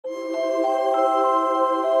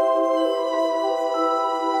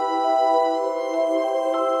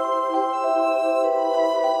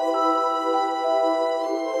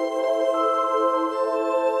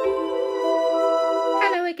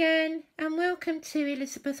welcome to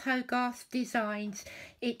Elisabeth Hogarth Designs.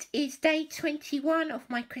 It is day 21 of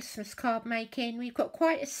my Christmas card making. We've got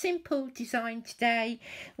quite a simple design today.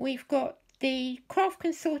 We've got the Craft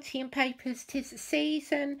Consortium papers, 'Tis the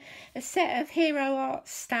Season, a set of Hero Art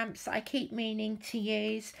stamps I keep meaning to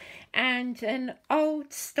use, and an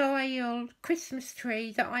old style Christmas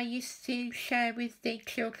tree that I used to share with the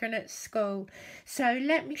children at school. So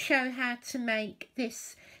let me show how to make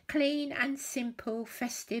this clean and simple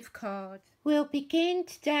festive card. We'll begin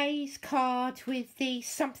today's card with the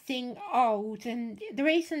something old, and the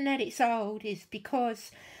reason that it's old is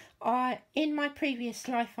because in my previous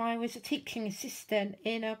life I was a teaching assistant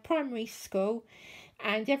in a primary school,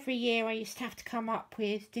 and every year I used to have to come up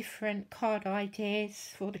with different card ideas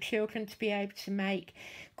for the children to be able to make.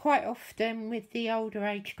 Quite often with the older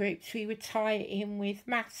age groups we would tie it in with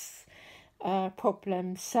maths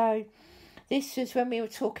problems. So this was when we were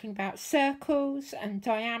talking about circles and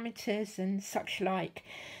diameters and such like.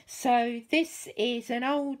 So this is an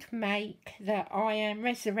old make that I am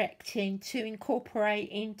resurrecting to incorporate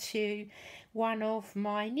into one of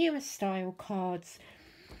my newer style cards.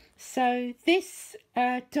 So this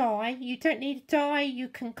die, you don't need a die, you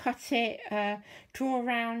can cut it, draw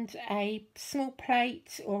around a small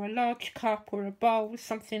plate or a large cup or a bowl,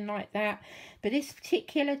 something like that. But this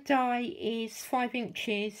particular die is 5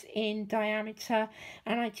 inches in diameter,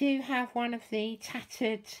 and I do have one of the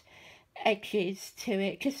tattered edges to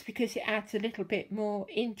it just because it adds a little bit more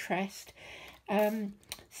interest.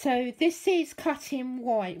 So this is cut in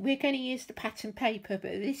white. We're going to use the pattern paper,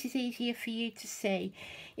 but this is easier for you to see.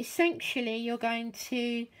 Essentially, you're going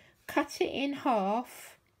to cut it in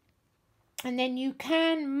half, and then you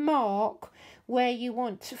can mark where you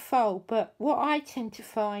want to fold. But what I tend to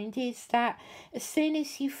find is that as soon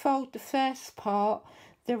as you fold the first part,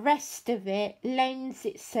 the rest of it lends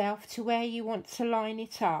itself to where you want to line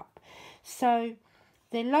it up. So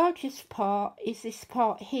the largest part is this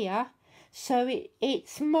part here. So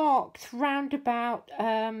it's marked round about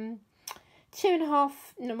 3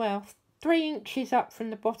 inches up from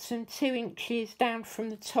the bottom, 2 inches down from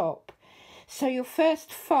the top. So your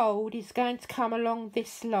first fold is going to come along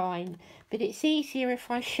this line, but it's easier if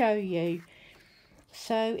I show you.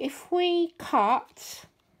 So if we cut,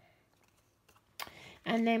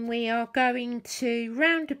 and then we are going to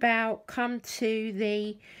round about come to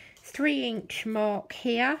the 3-inch mark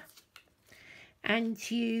here. And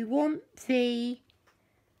you want the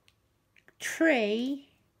tree,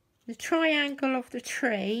 the triangle of the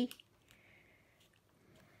tree,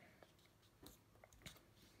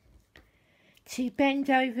 to bend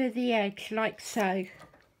over the edge like so.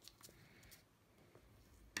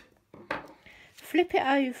 Flip it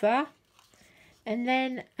over and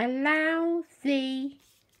then allow the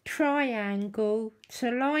triangle to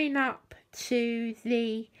line up to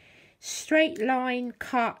the straight line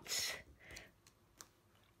cut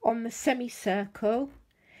on the semicircle,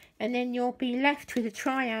 and then you'll be left with a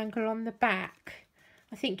triangle on the back.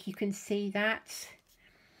 I think you can see that.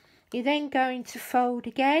 You're then going to fold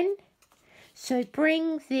again, so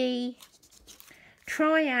bring the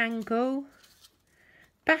triangle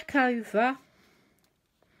back over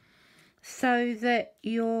so that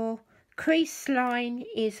your crease line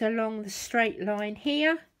is along the straight line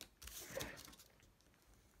here,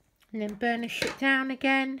 and then burnish it down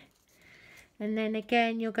again. And then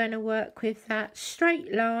again you're going to work with that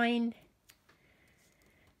straight line.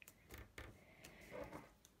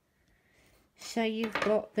 So you've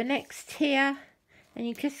got the next here, and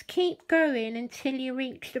you just keep going until you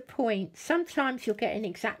reach the point. Sometimes you'll get an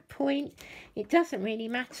exact point. It doesn't really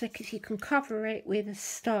matter because you can cover it with a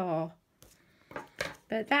star.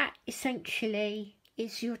 But that essentially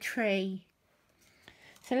is your tree.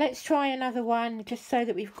 So let's try another one just so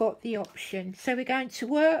that we've got the option. So we're going to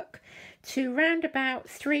work to round about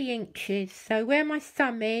 3 inches. So where my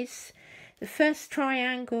thumb is, the first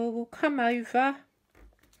triangle will come over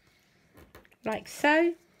like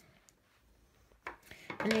so.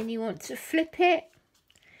 And then you want to flip it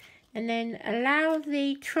and then allow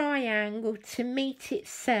the triangle to meet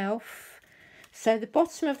itself. So the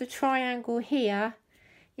bottom of the triangle here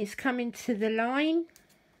is coming to the line.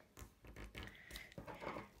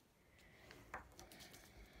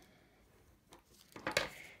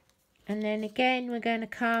 And then again we're going to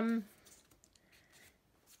come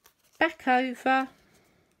back over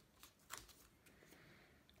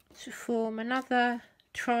to form another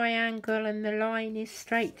triangle, and the line is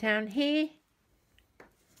straight down here.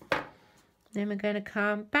 Then we're going to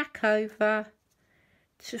come back over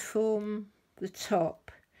to form the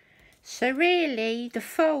top. So really the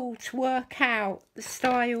folds work out the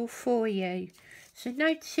style for you. So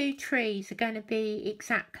no two trees are going to be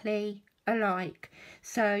exactly alike.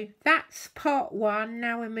 So that's part one.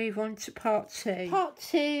 Now we move on to part two. Part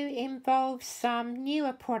two involves some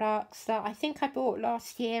newer products that I think I bought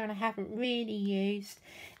last year and I haven't really used.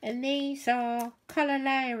 And these are colour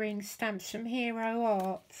layering stamps from Hero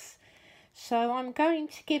Arts. So I'm going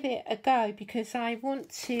to give it a go because I want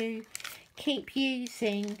to keep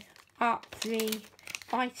using up the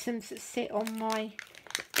items that sit on my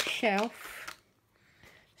shelf.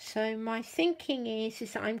 So my thinking is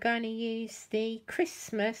that I'm going to use the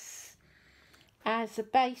Christmas as a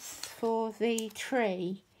base for the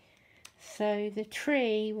tree. So the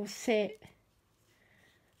tree will sit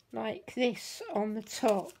like this on the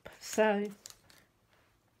top. So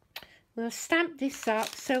we'll stamp this up.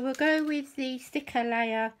 So we'll go with the sticker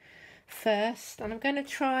layer first, and I'm going to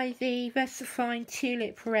try the VersaFine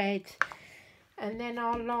Tulip Red, and then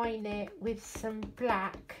I'll line it with some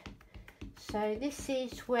black. So this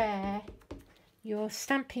is where your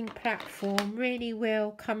stamping platform really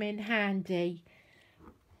will come in handy.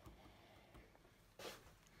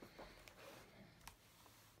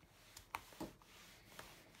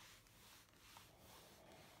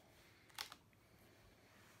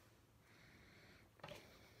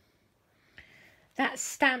 That's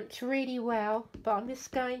stamped really well, but I'm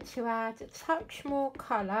just going to add a touch more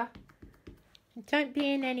colour. Don't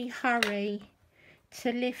be in any hurry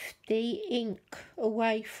to lift the ink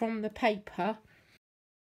away from the paper.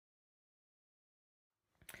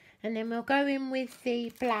 And then we'll go in with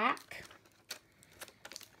the black.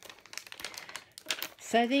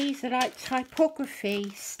 So these are like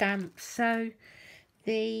typography stamps. So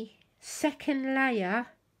the second layer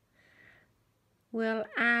will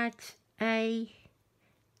add an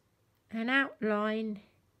outline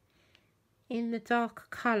in the darker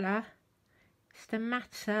colour. It's a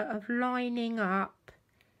matter of lining up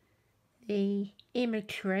the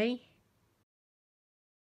imagery.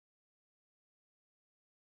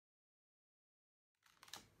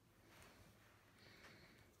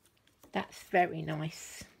 That's very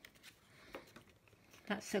nice.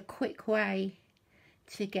 That's a quick way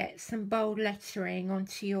to get some bold lettering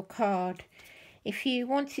onto your card. If you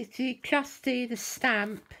wanted to just do the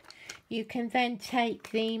stamp, you can then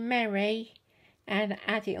take the Merry and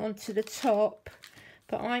add it onto the top,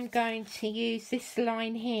 but I'm going to use this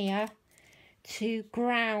line here to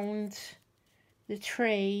ground the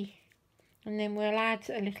tree, and then we'll add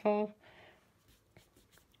a little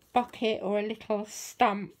bucket or a little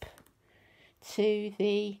stump to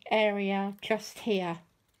the area just here.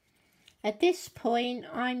 At this point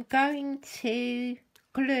I'm going to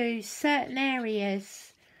glue certain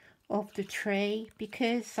areas of the tree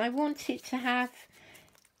because I want it to have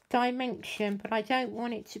dimension, but I don't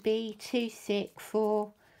want it to be too thick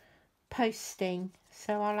for posting.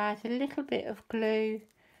 So I'll add a little bit of glue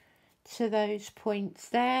to those points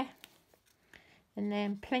there, and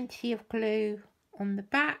then plenty of glue on the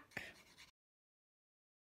back.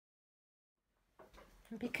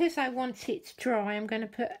 And because I want it to dry, I'm going to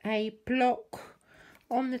put a block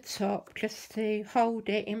on the top just to hold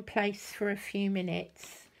it in place for a few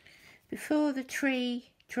minutes. Before the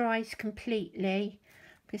tree dries completely,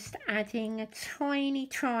 just adding a tiny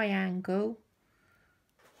triangle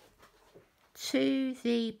to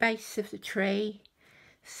the base of the tree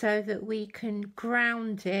so that we can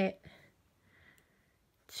ground it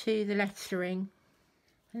to the lettering.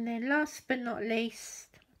 And then last but not least,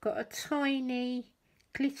 I've got a tiny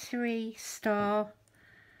glittery star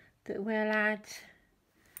that we'll add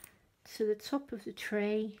to the top of the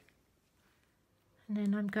tree, and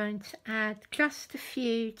then I'm going to add just a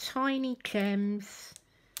few tiny gems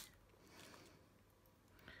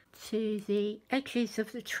to the edges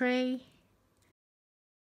of the tree.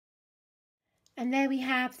 And there we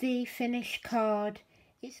have the finished card.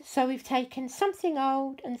 So we've taken something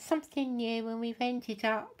old and something new, and we've ended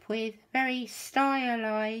up with very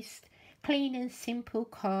stylised, clean and simple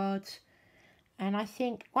cards. And I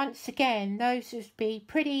think once again those would be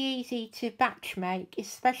pretty easy to batch make,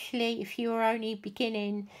 especially if you are only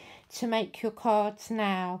beginning to make your cards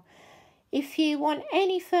now. If you want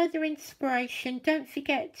any further inspiration, don't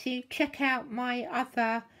forget to check out my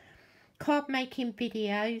other card making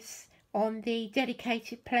videos on the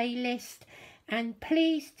dedicated playlist, and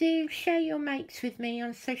please do share your makes with me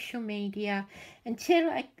on social media.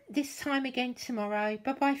 Until this time again tomorrow,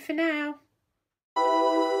 bye bye for now.